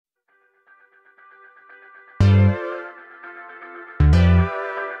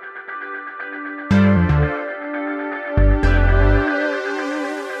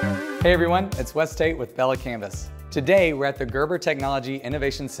Hey everyone, it's Wes Tate with BELLA+CANVAS. Today we're at the Gerber Technology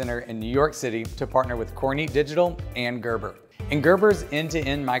Innovation Center in New York City to partner with Kornit Digital and Gerber. In Gerber's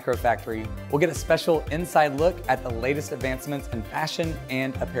end-to-end microfactory, we'll get a special inside look at the latest advancements in fashion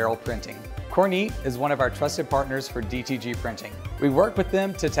and apparel printing. Kornit is one of our trusted partners for DTG printing. We work with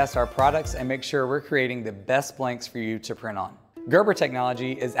them to test our products and make sure we're creating the best blanks for you to print on. Gerber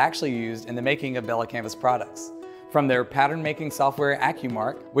Technology is actually used in the making of BELLA+CANVAS products. From their pattern-making software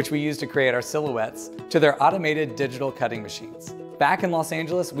AccuMark, which we use to create our silhouettes, to their automated digital cutting machines. Back in Los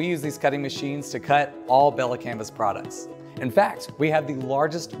Angeles, we use these cutting machines to cut all BELLA+CANVAS products. In fact, we have the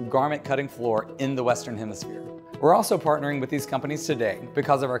largest garment cutting floor in the Western Hemisphere. We're also partnering with these companies today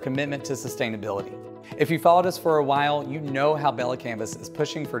because of our commitment to sustainability. If you followed us for a while, you know how BELLA+CANVAS is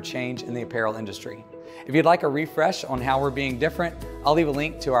pushing for change in the apparel industry. If you'd like a refresh on how we're being different, I'll leave a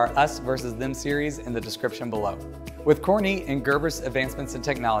link to our Us versus Them series in the description below. With Kornit and Gerber's advancements in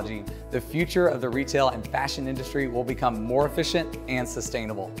technology, the future of the retail and fashion industry will become more efficient and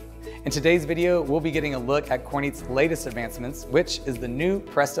sustainable. In today's video, we'll be getting a look at Kornit's latest advancements, which is the new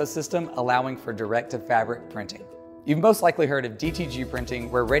Presto system allowing for direct-to-fabric printing. You've most likely heard of DTG printing,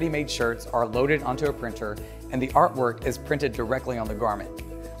 where ready-made shirts are loaded onto a printer and the artwork is printed directly on the garment.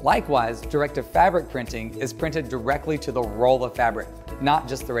 Likewise, direct-to-fabric printing is printed directly to the roll of fabric, not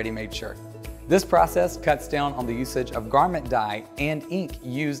just the ready-made shirt. This process cuts down on the usage of garment dye and ink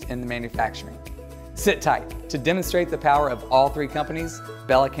used in the manufacturing. Sit tight. To demonstrate the power of all three companies,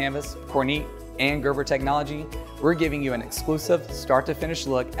 BELLA+CANVAS, Kornit, and Gerber Technology, we're giving you an exclusive start-to-finish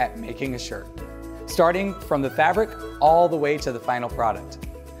look at making a shirt, starting from the fabric all the way to the final product.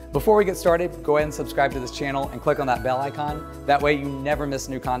 Before we get started, go ahead and subscribe to this channel and click on that bell icon. That way you never miss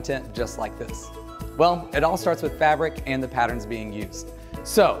new content just like this. Well, it all starts with fabric and the patterns being used.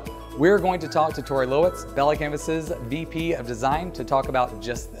 So, we're going to talk to Tori Lowitz, BELLA+CANVAS's VP of Design, to talk about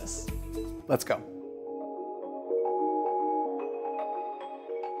just this. Let's go.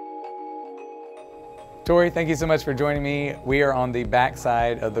 Tori, thank you so much for joining me. We are on the back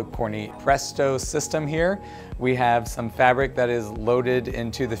side of the Kornit Presto system here. We have some fabric that is loaded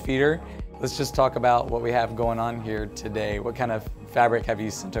into the feeder. Let's just talk about what we have going on here today. What kind of fabric have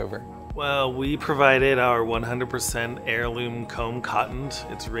you sent over? Well, we provided our 100% heirloom comb cotton.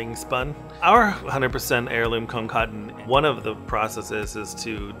 It's ring spun. Our 100% heirloom comb cotton, one of the processes is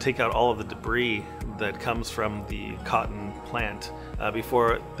to take out all of the debris that comes from the cotton plant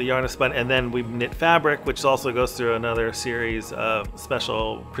before the yarn is spun, and then we knit fabric, which also goes through another series of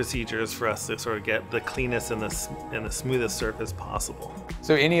special procedures for us to sort of get the cleanest and the smoothest surface possible.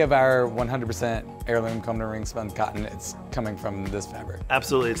 So any of our 100% heirloom comb to ring spun cotton, it's coming from this fabric?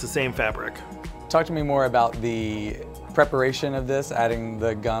 Absolutely, it's the same fabric. Talk to me more about the preparation of this, adding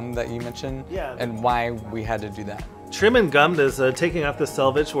the gum that you mentioned, and why we had to do that. Trim and gummed is taking off the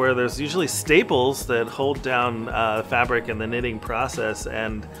selvage, where there's usually staples that hold down fabric in the knitting process,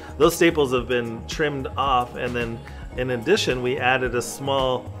 and those staples have been trimmed off, and then in addition we added a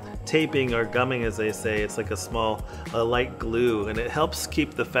small taping or gumming, as they say. It's like a small light glue, and it helps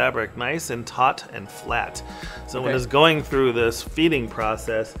keep the fabric nice and taut and flat. So when it's going through this feeding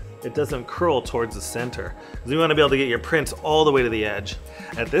process, it doesn't curl towards the center. You want to be able to get your prints all the way to the edge.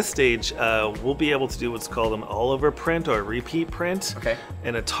 At this stage, we'll be able to do what's called an all-over print or repeat print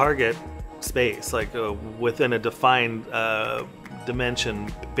in a target space, like within a defined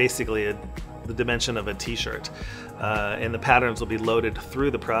dimension, basically the dimension of a t-shirt. And the patterns will be loaded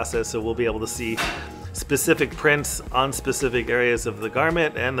through the process, so we'll be able to see specific prints on specific areas of the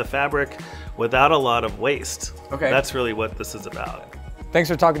garment and the fabric without a lot of waste. That's really what this is about. Thanks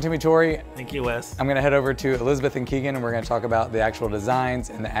for talking to me, Tori. Thank you, Wes. I'm gonna head over to Elizabeth and Keegan, and we're gonna talk about the actual designs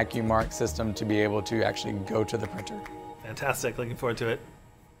and the AccuMark system to be able to actually go to the printer. Fantastic, looking forward to it.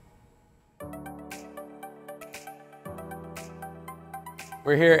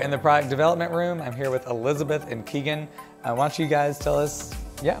 We're here in the product development room. I'm here with Elizabeth and Keegan. Why don't you guys tell us,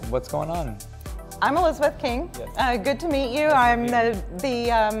 what's going on? I'm Elizabeth King. Good to meet you. I'm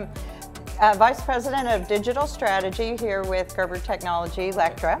the Vice President of Digital Strategy here with Gerber Technology,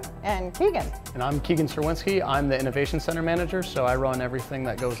 Electra, and Keegan. And I'm Keegan Serwinski. I'm the Innovation Center Manager, so I run everything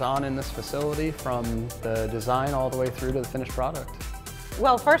that goes on in this facility, from the design all the way through to the finished product.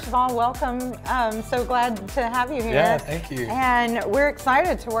 Well, first of all, welcome. I'm so glad to have you here. Yeah, thank you. And we're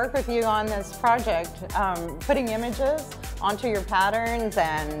excited to work with you on this project, putting images onto your patterns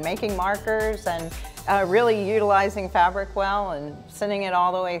and making markers and really utilizing fabric well and sending it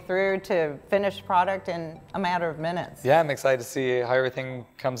all the way through to finished product in a matter of minutes. Yeah, I'm excited to see how everything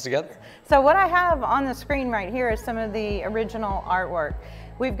comes together. So what I have on the screen right here is some of the original artwork.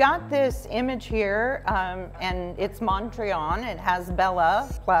 We've got this image here, and it's Montreal. It has Bella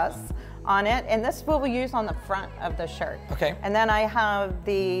Plus on it, and this we'll use on the front of the shirt. Okay. And then I have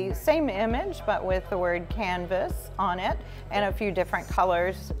the same image, but with the word canvas on it, and a few different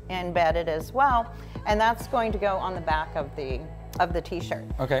colors embedded as well. And that's going to go on the back of the t-shirt.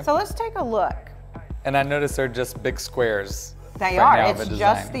 Okay. So let's take a look. And I noticed they're just big squares. They right are. now of It's a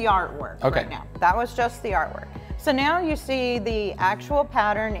just design. the artwork Okay. right now. That was just the artwork. So now you see the actual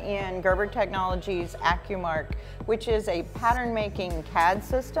pattern in Gerber Technology's AccuMark, which is a pattern making CAD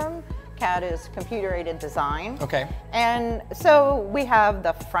system. CAD is computer aided design. Okay. And so we have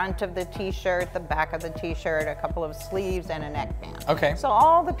the front of the t-shirt, the back of the t-shirt, a couple of sleeves, and a neckband. Okay. So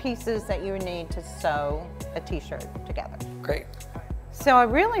all the pieces that you need to sew a t-shirt together. Great. So I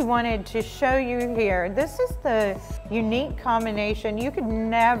really wanted to show you here, this is the unique combination. You could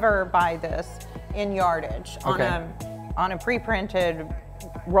never buy this in yardage on a pre-printed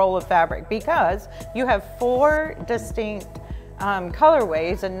roll of fabric, because you have 4 distinct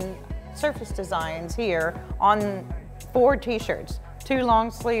colorways and surface designs here on 4 t-shirts, 2 long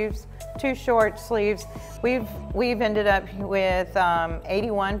sleeves, 2 short sleeves. We've ended up with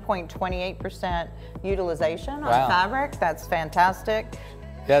 81.28% utilization on fabric. That's fantastic.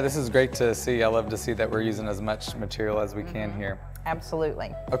 Yeah, this is great to see. I love to see that we're using as much material as we can here.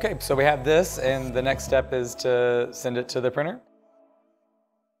 Absolutely. Okay, so we have this, and the next step is to send it to the printer.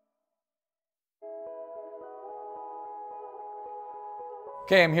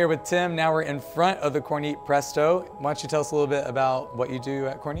 Okay, I'm here with Tim. Now we're in front of the Kornit Presto. Why don't you tell us a little bit about what you do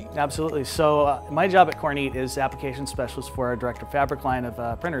at Kornit? Absolutely. So my job at Kornit is application specialist for our direct to fabric line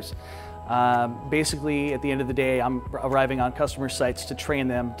of printers. Basically, at the end of the day, I'm arriving on customer sites to train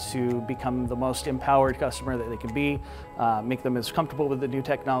them to become the most empowered customer that they can be, make them as comfortable with the new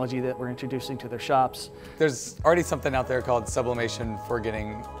technology that we're introducing to their shops. There's already something out there called sublimation for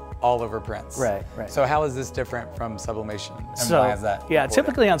getting all over prints. Right, right. So how is this different from sublimation, and So, why is that yeah, important?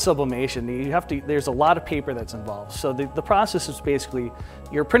 typically on sublimation, there's a lot of paper that's involved. So the process is basically,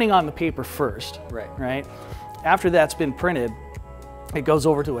 you're printing on the paper first, right? After that's been printed, it goes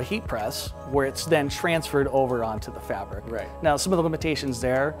over to a heat press where it's then transferred over onto the fabric. Right. Now, some of the limitations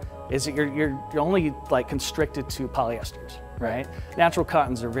there is that you're only like constricted to polyesters, right? Natural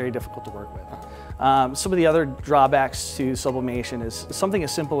cottons are very difficult to work with. Some of the other drawbacks to sublimation is something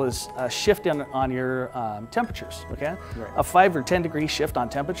as simple as a shift on your temperatures, okay? A 5 or 10 degree shift on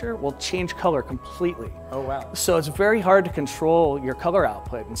temperature will change color completely. Oh, wow. So it's very hard to control your color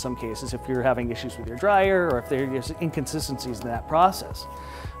output in some cases if you're having issues with your dryer or if there's inconsistencies in that process.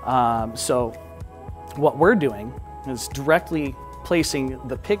 So what we're doing is directly placing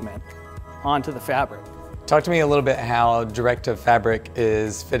the pigment onto the fabric. Talk to me a little bit how direct-to-fabric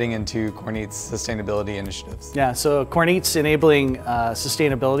is fitting into Kornit's sustainability initiatives. Yeah, so Kornit's enabling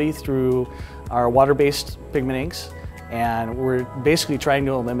sustainability through our water-based pigment inks, and we're basically trying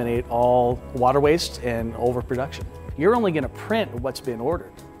to eliminate all water waste and overproduction. You're only going to print what's been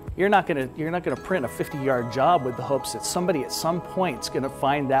ordered. You're not going to print a 50-yard job with the hopes that somebody at some point is going to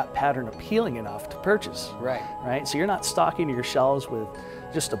find that pattern appealing enough to purchase. Right. So you're not stocking your shelves with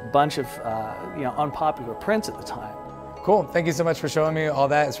just a bunch of unpopular prints at the time. Cool. Thank you so much for showing me all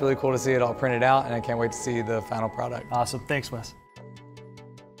that. It's really cool to see it all printed out, and I can't wait to see the final product. Awesome. Thanks, Wes.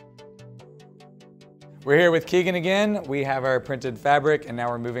 We're here with Keegan again. We have our printed fabric, and now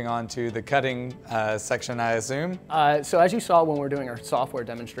we're moving on to the cutting section, I assume. So as you saw when we were doing our software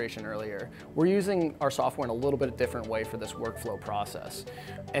demonstration earlier, we're using our software in a little bit different way for this workflow process.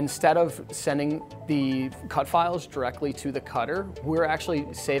 Instead of sending the cut files directly to the cutter, we're actually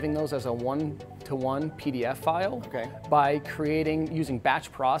saving those as a one-to-one PDF file by using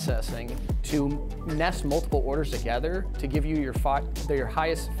batch processing to nest multiple orders together to give you your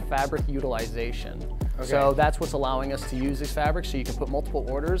highest fabric utilization. So that's what's allowing us to use these fabrics, so you can put multiple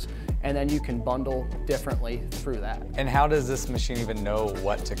orders and then you can bundle differently through that. And how does this machine even know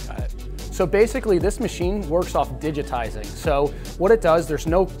what to cut? So basically this machine works off digitizing. So what it does, there's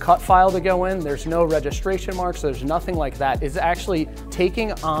no cut file to go in, there's no registration marks, there's nothing like that. It's actually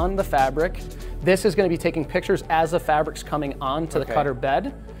taking on the fabric. This is going to be taking pictures as the fabric's coming onto the cutter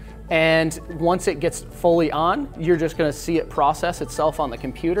bed. And once it gets fully on, you're just going to see it process itself on the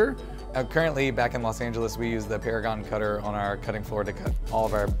computer. Currently, back in Los Angeles, we use the Paragon cutter on our cutting floor to cut all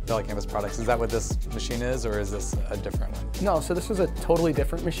of our BELLA+CANVAS products. Is that what this machine is, or is this a different one? No, so this is a totally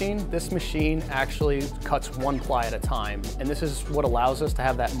different machine. This machine actually cuts one ply at a time, and this is what allows us to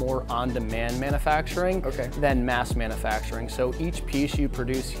have that more on-demand manufacturing than mass manufacturing. So each piece you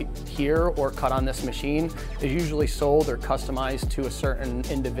produce here or cut on this machine is usually sold or customized to a certain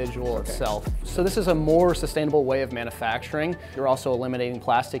individual itself. So this is a more sustainable way of manufacturing. You're also eliminating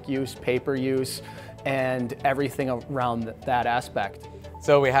plastic use, paper use, and everything around that aspect.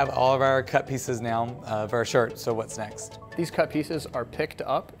 So we have all of our cut pieces now of our shirt, so what's next? These cut pieces are picked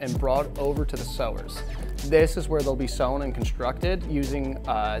up and brought over to the sewers. This is where they'll be sewn and constructed using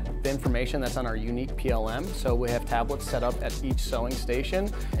the information that's on our unique PLM. So we have tablets set up at each sewing station.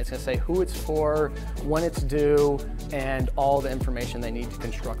 It's gonna say who it's for, when it's due, and all the information they need to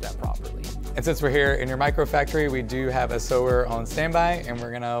construct that properly. And since we're here in your micro factory, we do have a sewer on standby, and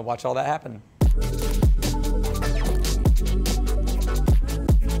we're gonna watch all that happen.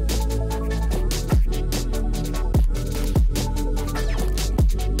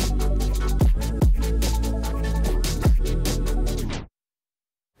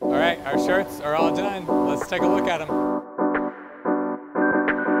 All right, our shirts are all done. Let's take a look at them.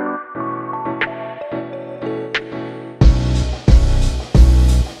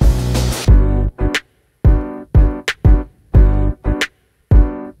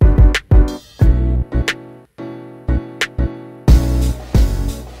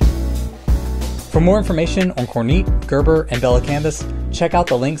 For more information on Kornit, Gerber, and BELLA+CANVAS, check out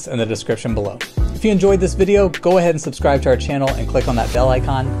the links in the description below. If you enjoyed this video, go ahead and subscribe to our channel and click on that bell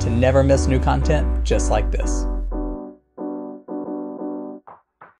icon to never miss new content just like this.